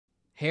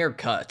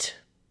Haircut.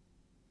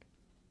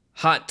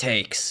 Hot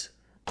takes.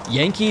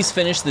 Yankees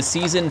finished the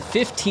season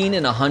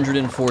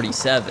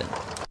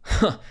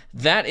 15-147.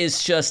 That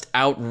is just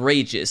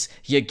outrageous.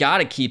 You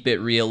gotta keep it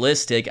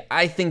realistic.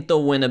 I think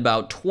they'll win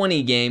about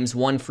 20 games,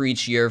 one for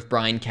each year of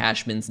Brian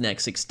Cashman's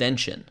next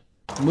extension.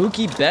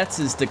 Mookie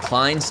Betts'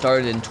 decline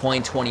started in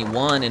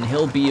 2021 and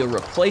he'll be a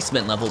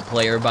replacement level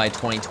player by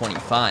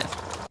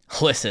 2025.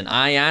 Listen,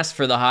 I asked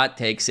for the hot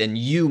takes and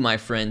you, my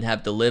friend,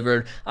 have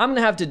delivered. I'm gonna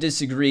have to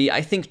disagree.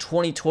 I think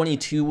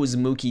 2022 was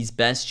Mookie's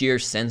best year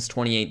since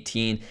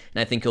 2018,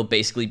 and I think he'll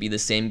basically be the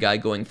same guy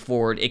going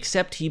forward,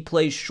 except he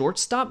plays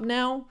shortstop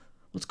now?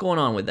 What's going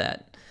on with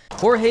that?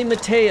 Jorge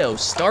Mateo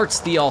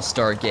starts the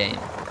All-Star game.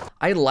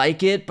 I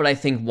like it, but I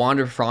think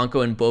Wander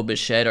Franco and Bo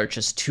Bichette are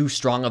just too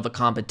strong of a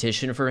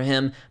competition for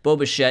him. Bo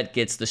Bichette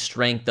gets the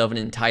strength of an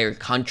entire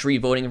country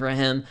voting for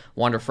him.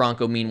 Wander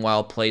Franco,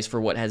 meanwhile, plays for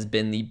what has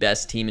been the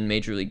best team in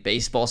Major League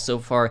Baseball so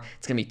far.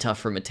 It's going to be tough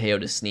for Mateo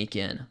to sneak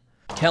in.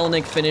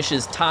 Kelenic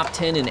finishes top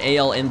 10 in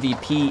AL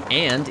MVP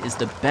and is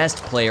the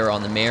best player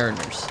on the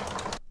Mariners.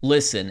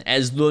 Listen,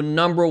 as the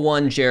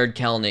 #1 Jarred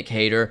Kelenic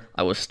hater,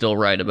 I was still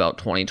right about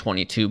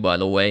 2022, by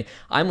the way,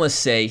 I must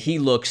say he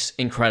looks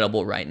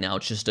incredible right now.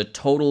 It's just a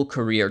total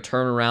career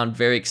turnaround.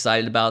 Very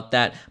excited about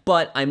that.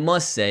 But I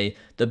must say,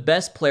 the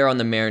best player on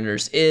the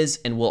Mariners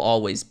is and will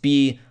always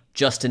be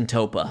Justin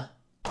Topa.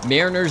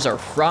 Mariners are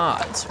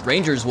frauds.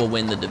 Rangers will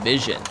win the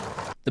division.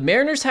 The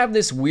Mariners have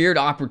this weird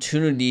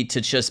opportunity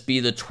to just be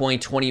the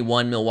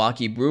 2021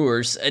 Milwaukee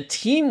Brewers, a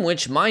team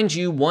which, mind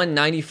you, won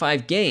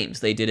 95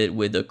 games. They did it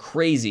with a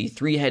crazy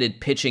three-headed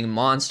pitching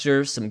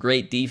monster, some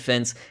great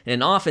defense, and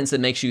an offense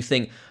that makes you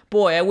think,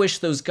 boy, I wish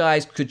those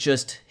guys could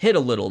just hit a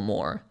little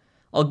more.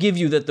 I'll give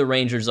you that the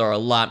Rangers are a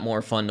lot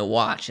more fun to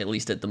watch, at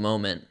least at the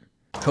moment.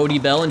 Cody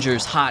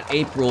Bellinger's hot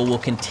April will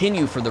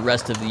continue for the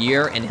rest of the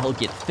year, and he'll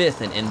get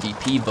 5th in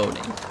MVP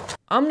voting.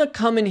 I'm gonna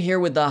come in here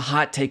with a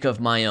hot take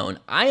of my own.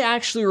 I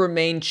actually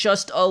remain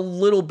just a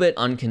little bit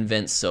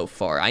unconvinced so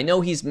far. I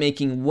know he's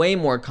making way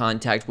more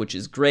contact, which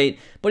is great,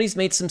 but he's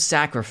made some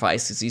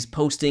sacrifices. He's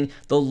posting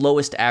the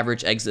lowest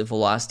average exit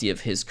velocity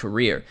of his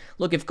career.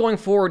 Look, if going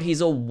forward he's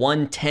a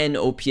 110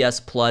 OPS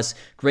plus,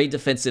 great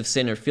defensive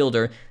center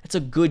fielder, that's a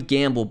good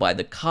gamble by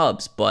the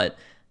Cubs, but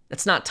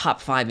that's not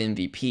top 5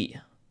 MVP.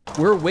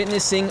 We're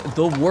witnessing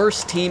the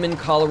worst team in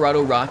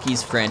Colorado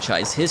Rockies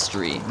franchise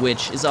history,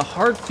 which is a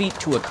hard feat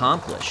to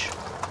accomplish.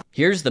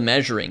 Here's the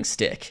measuring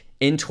stick.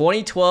 In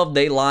 2012,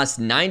 they lost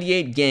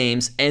 98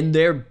 games, and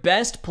their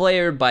best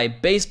player by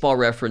Baseball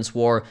Reference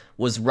WAR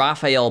was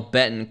Rafael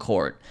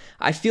Betancourt.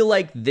 I feel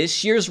like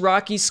this year's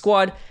Rockies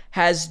squad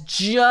has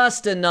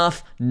just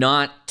enough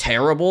not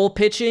terrible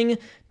pitching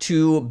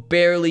to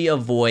barely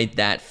avoid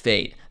that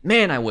fate.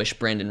 Man, I wish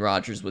Brandon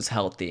Rogers was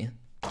healthy.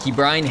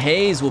 Ke'Bryan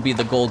Hayes will be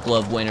the Gold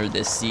Glove winner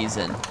this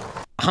season.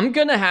 I'm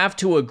gonna have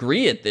to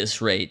agree at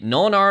this rate.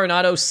 Nolan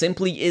Arenado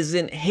simply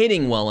isn't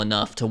hitting well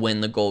enough to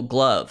win the Gold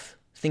Glove.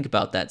 Think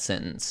about that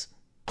sentence.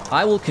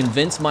 I will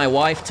convince my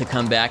wife to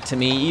come back to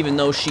me even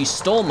though she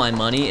stole my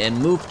money and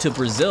moved to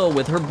Brazil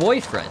with her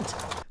boyfriend.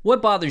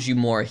 What bothers you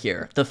more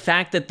here? The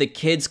fact that the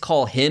kids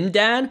call him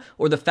dad,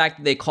 or the fact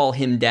that they call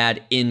him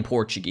dad in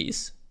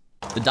Portuguese?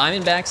 The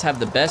Diamondbacks have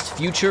the best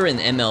future in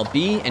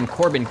MLB, and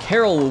Corbin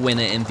Carroll will win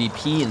an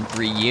MVP in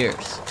 3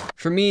 years.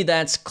 For me,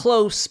 that's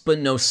close, but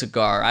no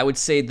cigar. I would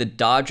say the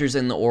Dodgers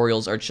and the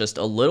Orioles are just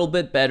a little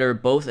bit better,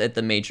 both at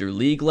the major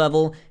league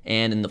level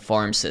and in the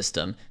farm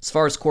system. As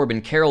far as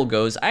Corbin Carroll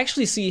goes, I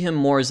actually see him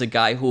more as a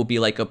guy who will be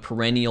like a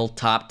perennial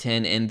top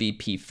 10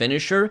 MVP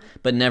finisher,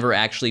 but never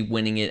actually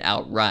winning it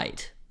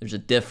outright. There's a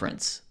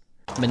difference.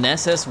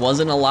 Meneses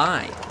wasn't a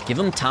lie. Give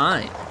him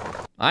time.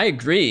 I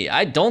agree.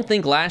 I don't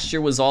think last year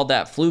was all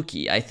that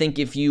fluky. I think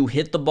if you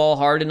hit the ball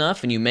hard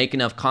enough and you make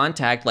enough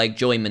contact like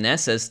Joey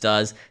Meneses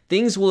does,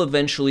 things will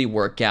eventually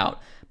work out.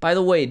 By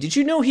the way, did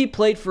you know he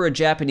played for a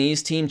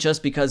Japanese team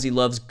just because he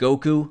loves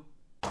Goku?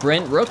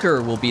 Brent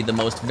Rooker will be the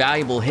most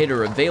valuable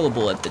hitter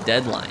available at the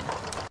deadline.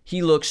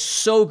 He looks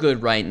so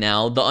good right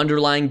now. The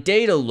underlying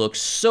data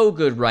looks so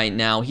good right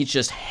now. He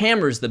just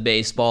hammers the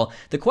baseball.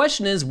 The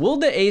question is, will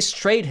the A's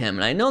trade him?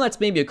 And I know that's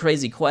maybe a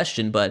crazy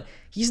question, but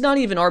he's not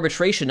even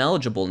arbitration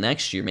eligible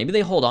next year. Maybe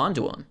they hold on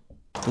to him.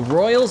 The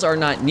Royals are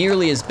not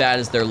nearly as bad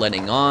as they're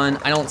letting on.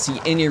 I don't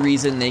see any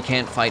reason they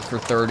can't fight for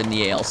 3rd in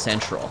the AL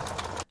Central.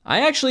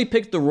 I actually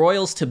picked the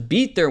Royals to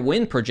beat their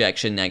win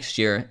projection next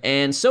year,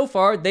 and so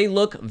far they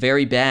look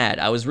very bad.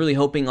 I was really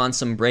hoping on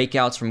some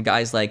breakouts from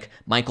guys like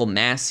Michael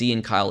Massey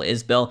and Kyle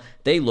Isbell.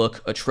 They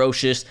look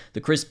atrocious. The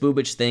Chris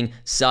Bubich thing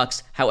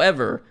sucks.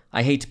 However,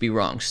 I hate to be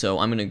wrong, so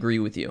I'm going to agree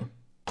with you.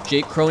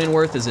 Jake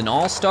Cronenworth is an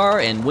all-star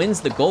and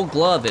wins the Gold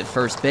Glove at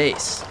first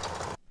base.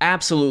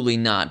 Absolutely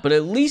not, but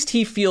at least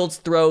he fields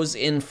throws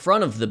in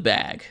front of the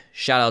bag.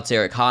 Shoutouts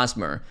Eric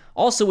Hosmer.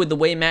 Also, with the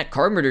way Matt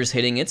Carpenter's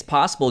hitting, it's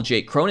possible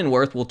Jake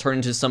Cronenworth will turn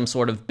into some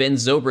sort of Ben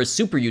Zobrist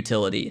super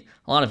utility.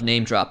 A lot of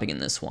name dropping in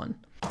this one.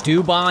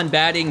 Dubon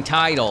batting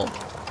title.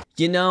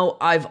 You know,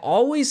 I've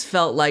always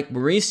felt like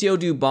Mauricio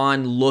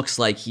Dubon looks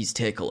like he's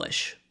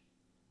ticklish.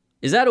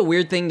 Is that a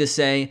weird thing to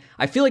say?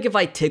 I feel like if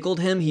I tickled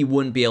him, he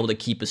wouldn't be able to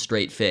keep a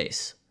straight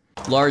face.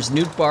 Lars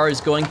Nootbaar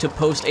is going to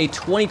post a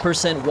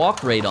 20%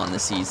 walk rate on the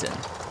season.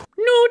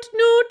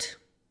 Noot!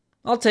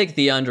 I'll take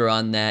the under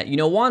on that. You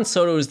know, Juan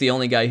Soto is the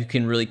only guy who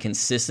can really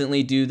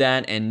consistently do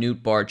that, and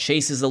Nootbaar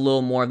chases a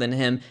little more than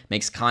him,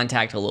 makes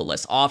contact a little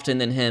less often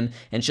than him,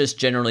 and just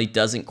generally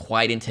doesn't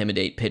quite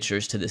intimidate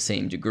pitchers to the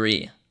same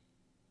degree.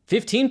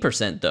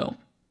 15% though.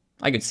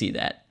 I could see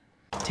that.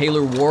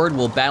 Taylor Ward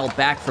will battle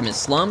back from his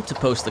slump to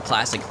post the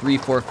classic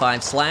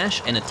 3-4-5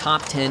 slash and a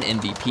top 10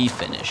 MVP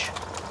finish.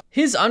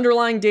 His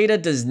underlying data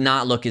does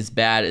not look as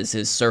bad as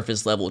his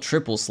surface level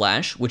triple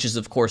slash, which is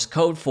of course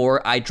code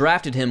for I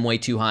drafted him way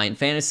too high in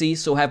fantasy,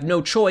 so have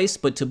no choice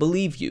but to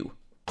believe you.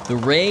 The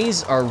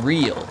Rays are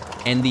real,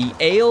 and the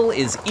ale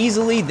is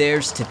easily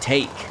theirs to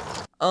take.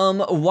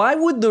 Why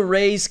would the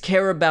Rays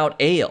care about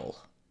ale?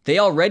 They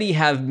already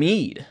have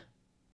mead.